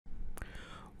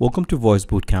Welcome to Voice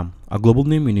Bootcamp, a global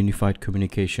name in unified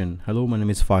communication. Hello, my name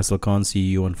is Faisal Khan,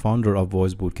 CEO and founder of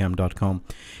voicebootcamp.com.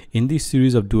 In this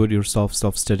series of do-it-yourself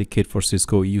self-study kit for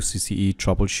Cisco UCCE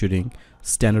troubleshooting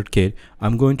standard kit,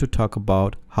 I'm going to talk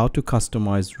about how to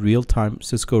customize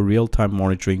Cisco real-time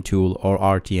monitoring tool, or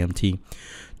RTMT,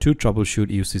 to troubleshoot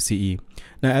UCCE.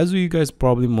 Now, as you guys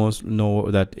probably most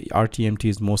know, that RTMT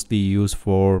is mostly used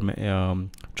for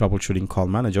troubleshooting call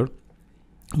manager.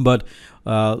 But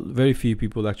very few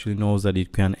people actually knows that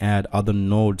it can add other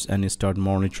nodes and start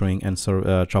monitoring and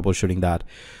troubleshooting that.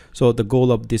 So the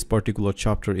goal of this particular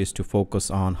chapter is to focus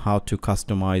on how to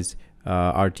customize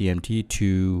RTMT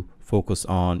to focus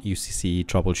on UCCE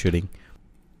troubleshooting.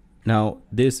 Now,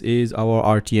 this is our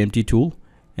RTMT tool,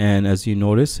 and as you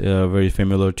notice, very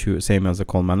familiar to same as a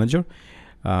call manager.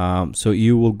 So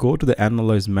you will go to the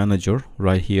Analyze Manager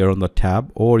right here on the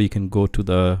tab, or you can go to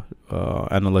the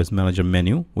Analyze Manager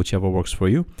menu, whichever works for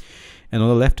you. And on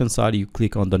the left hand side, you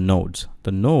click on the nodes.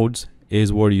 The nodes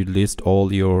is where you list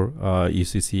all your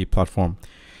UCCE platform.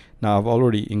 Now, I've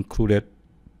already included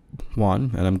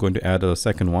one, and I'm going to add a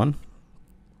second one.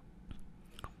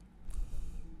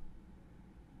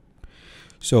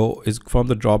 So it's from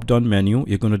the drop down menu,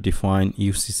 you're going to define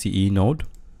UCCE node,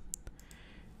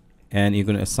 and you're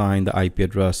going to assign the IP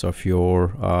address of your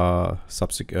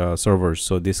servers.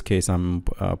 So in this case, I'm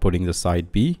putting the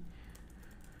site B.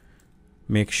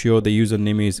 Make sure the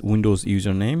username is Windows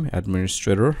username,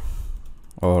 administrator,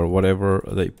 or whatever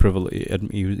the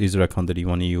user account that you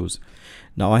want to use.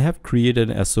 Now, I have created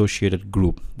an associated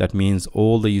group. That means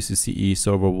all the UCCE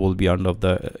server will be under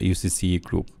the UCCE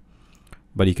group.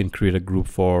 But you can create a group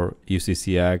for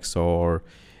UCCX or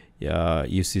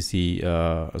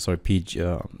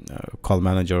call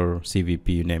manager, CVP,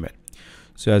 you name it.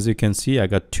 So as you can see, I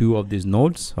got two of these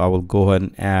nodes. I will go ahead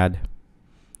and add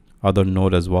other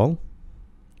node as well.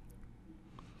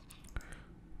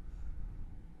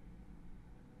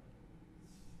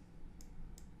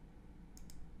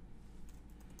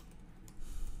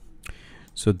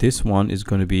 So this one is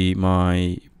going to be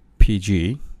my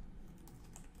PG.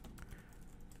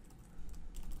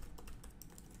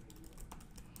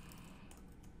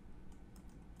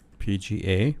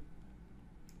 PGA.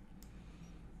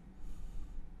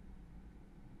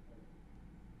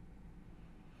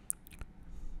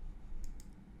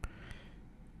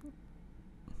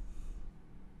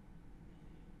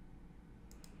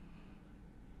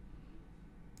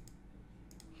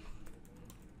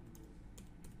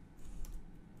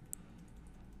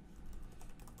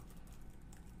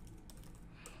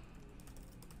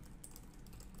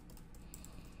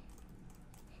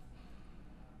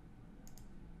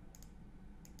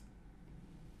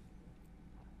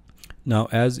 Now,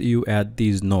 as you add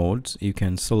these nodes, you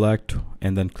can select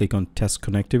and then click on test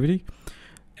connectivity.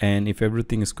 And if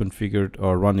everything is configured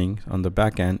or running on the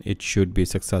back end, it should be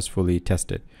successfully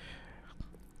tested,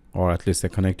 or at least the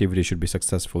connectivity should be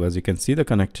successful. As you can see, the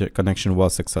connection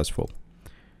was successful.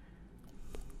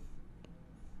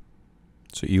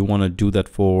 So you want to do that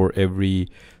for every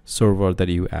server that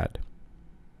you add.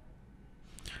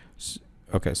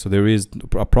 Okay, so there is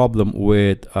a problem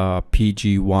with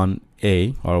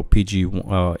PG1A or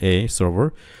PGA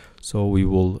server. So we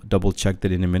will double check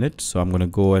that in a minute. So I'm going to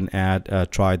go and add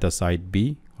try the site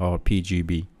B or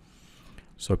PGB.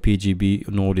 So PGB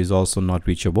node is also not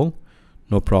reachable.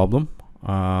 No problem.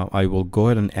 I will go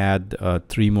ahead and add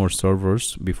 3 more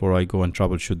servers before I go and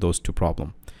troubleshoot those 2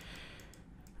 problems.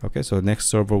 Okay, so the next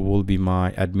server will be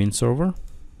my admin server.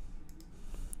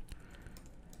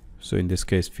 So in this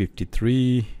case,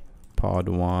 53 pod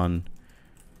 1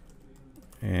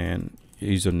 and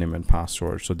username and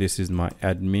password. So this is my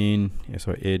admin,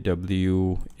 so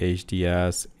AW,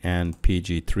 HDS, and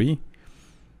PG3.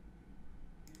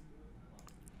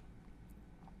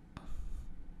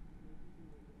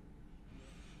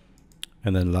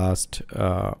 And then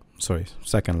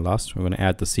second last, we're going to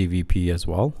add the CVP as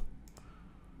well.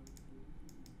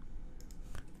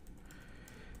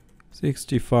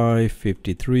 65,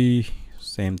 53,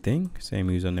 same thing, same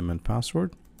username and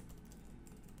password.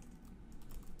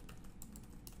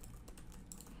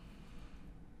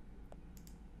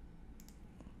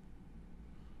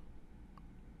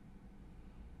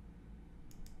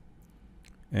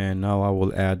 And now I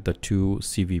will add the 2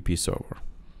 CVP server.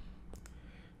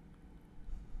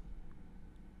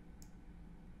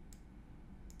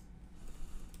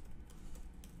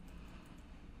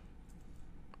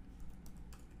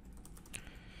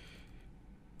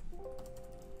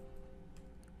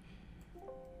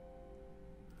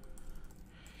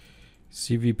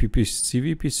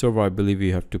 CVP server, I believe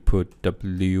you have to put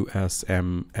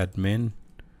WSM admin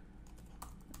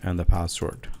and the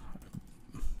password.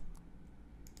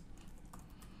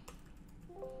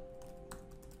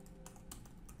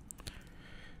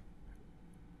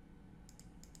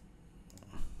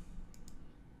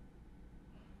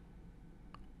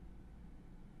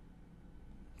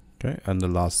 Okay, and the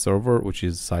last server, which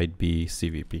is site B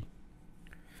CVP.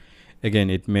 Again,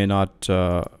 it may not,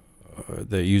 the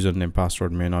username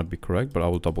password may not be correct, but I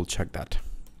will double check that.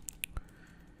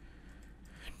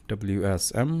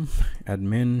 WSM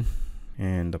admin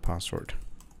and the password.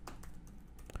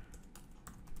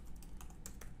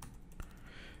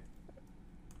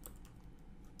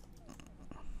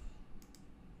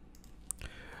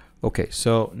 Okay,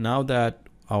 so now that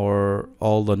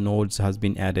all the nodes has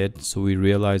been added, so we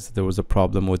realized that there was a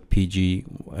problem with PG,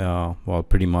 well,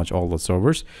 pretty much all the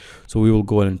servers. So we will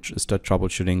go and start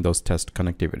troubleshooting those test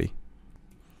connectivity.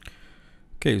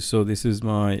 Okay, so this is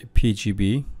my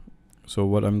PGB. So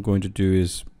what I'm going to do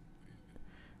is,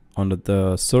 under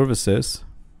the services,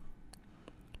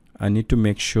 I need to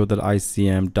make sure that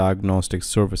ICM diagnostic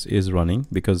service is running,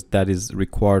 because that is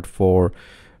required for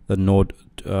the node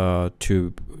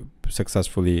to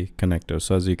successfully connect.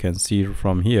 So as you can see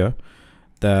from here,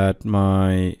 that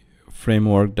my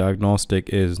framework diagnostic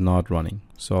is not running.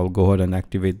 So I'll go ahead and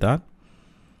activate that.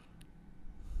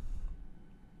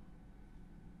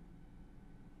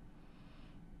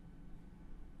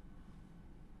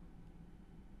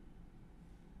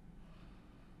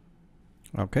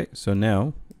 Okay, so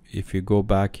now if you go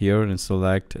back here and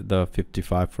select the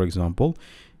 55, for example,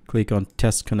 click on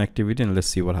test connectivity and let's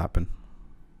see what happened.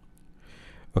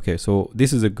 Okay, so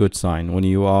this is a good sign. When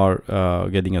you are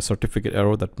getting a certificate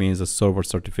error, that means the server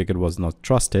certificate was not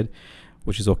trusted,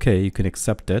 which is okay. You can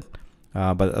accept it,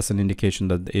 but that's an indication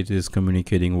that it is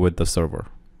communicating with the server.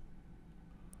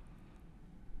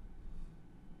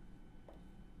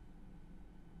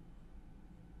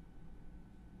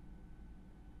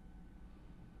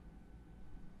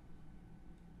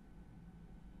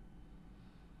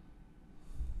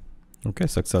 Okay,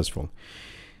 successful.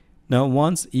 Now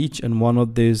once each and one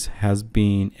of these has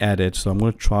been added, so I'm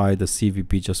going to try the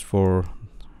CVP just for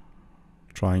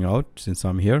trying out since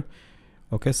I'm here.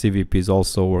 Okay, CVP is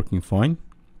also working fine.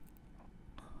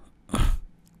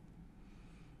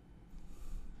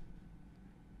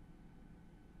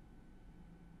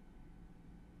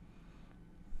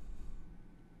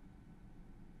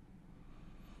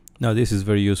 Now this is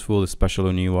very useful, especially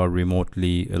when you are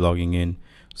remotely logging in.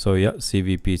 So yeah,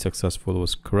 CVP successful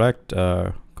was correct,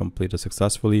 completed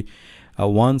successfully.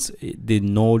 Once the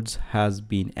nodes has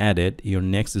been added, your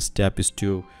next step is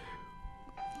to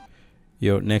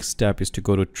go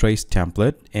to trace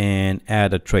template and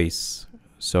add a trace.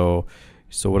 So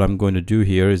what I'm going to do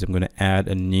here is I'm going to add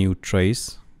a new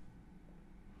trace.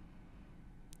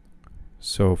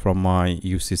 So from my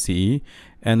UCCE,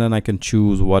 and then I can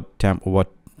choose what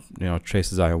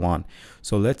traces I want.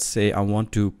 So let's say I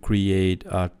want to create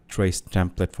a trace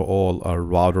template for all a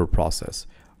router process,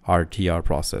 RTR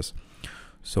process.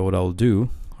 So what I'll do,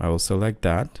 I will select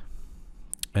that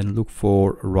and look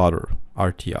for router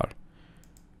RTR.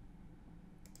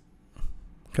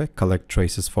 Okay, collect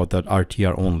traces for that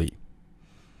RTR only.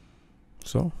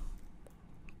 So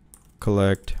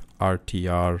collect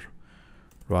RTR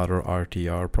router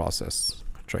RTR process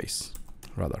trace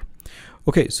rather.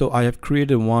 Okay, so I have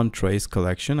created one trace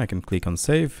collection. I can click on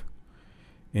save.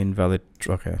 Invalid,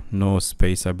 okay, no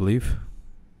space, I believe,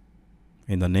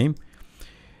 in the name.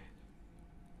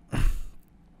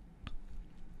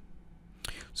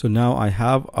 So now I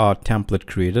have a template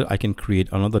created. I can create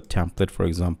another template. For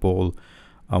example,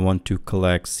 I want to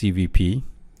collect CVP.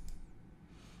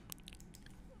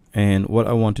 And what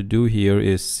I want to do here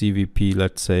is CVP,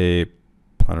 let's say,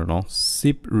 I don't know,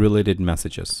 SIP related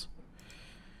messages.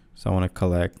 So I want to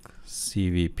collect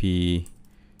CVP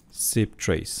SIP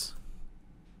trace.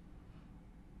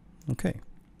 Okay.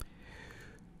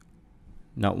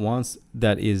 Now once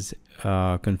that is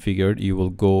configured, you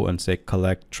will go and say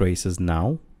collect traces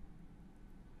now.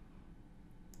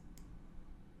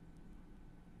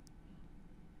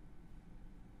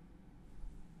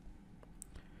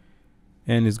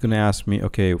 And it's going to ask me,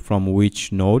 okay, from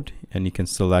which node, and you can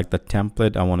select the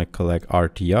template. I want to collect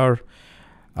RTR.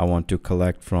 I want to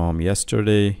collect from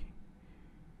yesterday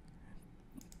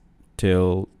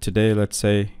till today, let's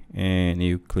say, and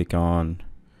you click on,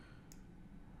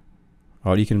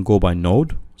 or you can go by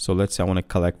node. So let's say I want to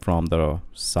collect from the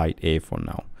site A for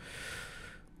now.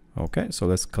 Okay, so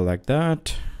let's collect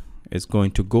that. It's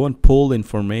going to go and pull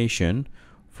information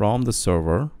from the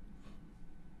server.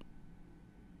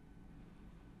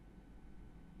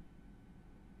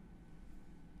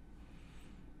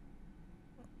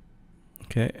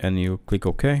 Okay, and you click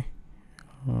OK.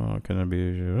 Can I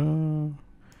be?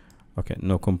 Okay,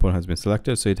 no component has been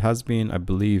selected, so it has been, I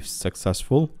believe,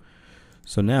 successful.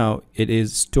 So now it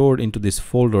is stored into this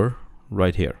folder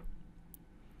right here.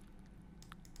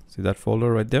 See that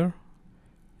folder right there?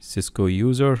 Cisco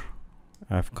user,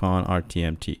 fcon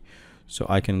RTMT. So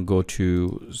I can go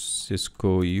to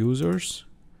Cisco users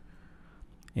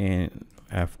and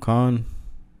fcon,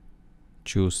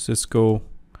 choose Cisco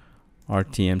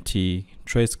RTMT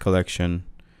trace collection,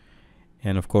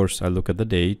 and of course I look at the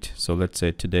date. So let's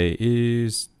say today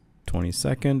is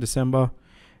 22nd December.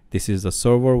 This is the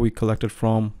server we collected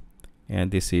from, and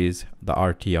this is the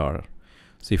RTR.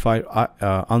 So if I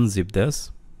unzip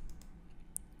this,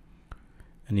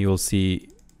 and you will see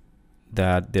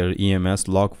that their EMS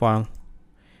log file,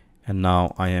 and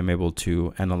now I am able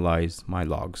to analyze my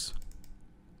logs.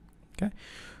 Okay,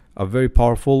 a very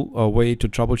powerful way to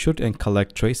troubleshoot and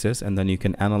collect traces, and then you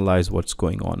can analyze what's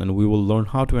going on, and we will learn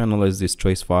how to analyze this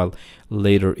trace file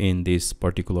later in this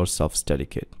particular self-study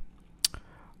kit.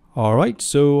 All right,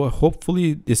 so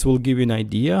hopefully this will give you an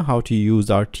idea how to use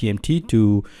RTMT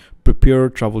to prepare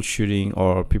troubleshooting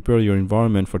or prepare your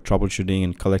environment for troubleshooting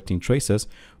and collecting traces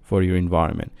for your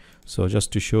environment. So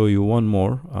just to show you one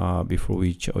more before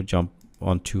we jump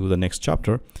onto the next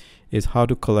chapter is how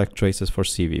to collect traces for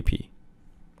CVP.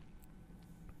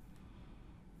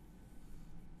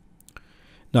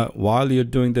 Now, while you're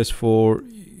doing this for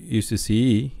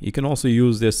UCCE, you can also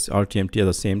use this RTMT at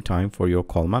the same time for your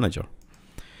call manager.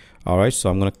 All right, so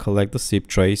I'm going to collect the SIP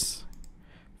trace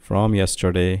from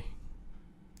yesterday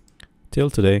till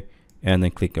today, and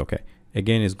then click OK.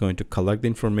 Again, it's going to collect the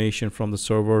information from the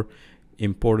server,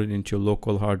 import it into your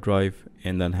local hard drive,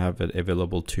 and then have it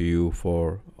available to you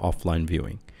for offline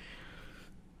viewing.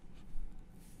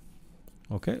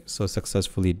 Okay, so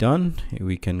successfully done.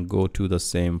 We can go to the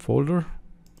same folder.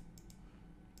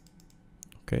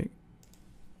 Okay.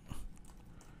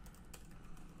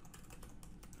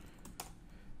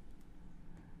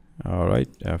 All right,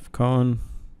 fcon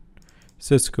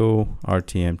Cisco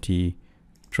RTMT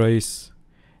trace.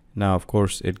 Now, of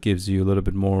course, it gives you a little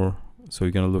bit more. So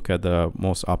you're going to look at the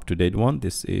most up-to-date one.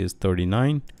 This is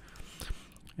 39,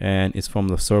 and it's from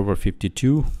the server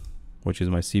 52, which is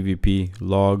my CVP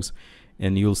logs.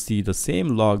 And you'll see the same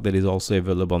log that is also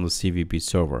available on the CVP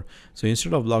server. So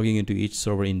instead of logging into each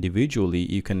server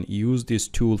individually, you can use this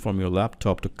tool from your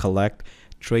laptop to collect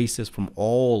traces from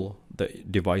all the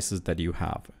devices that you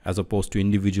have, as opposed to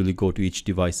individually go to each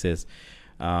devices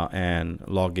and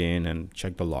log in and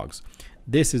check the logs.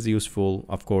 This is useful,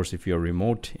 of course, if you're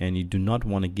remote and you do not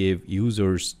want to give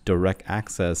users direct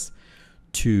access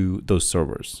to those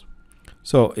servers.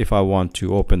 So if I want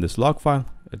to open this log file,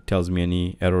 it tells me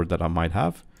any error that I might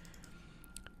have,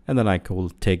 and then I will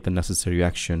take the necessary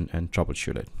action and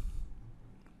troubleshoot it.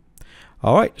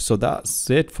 All right, so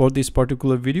that's it for this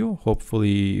particular video. Hopefully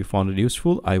you found it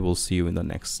useful. I will see you in the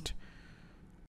next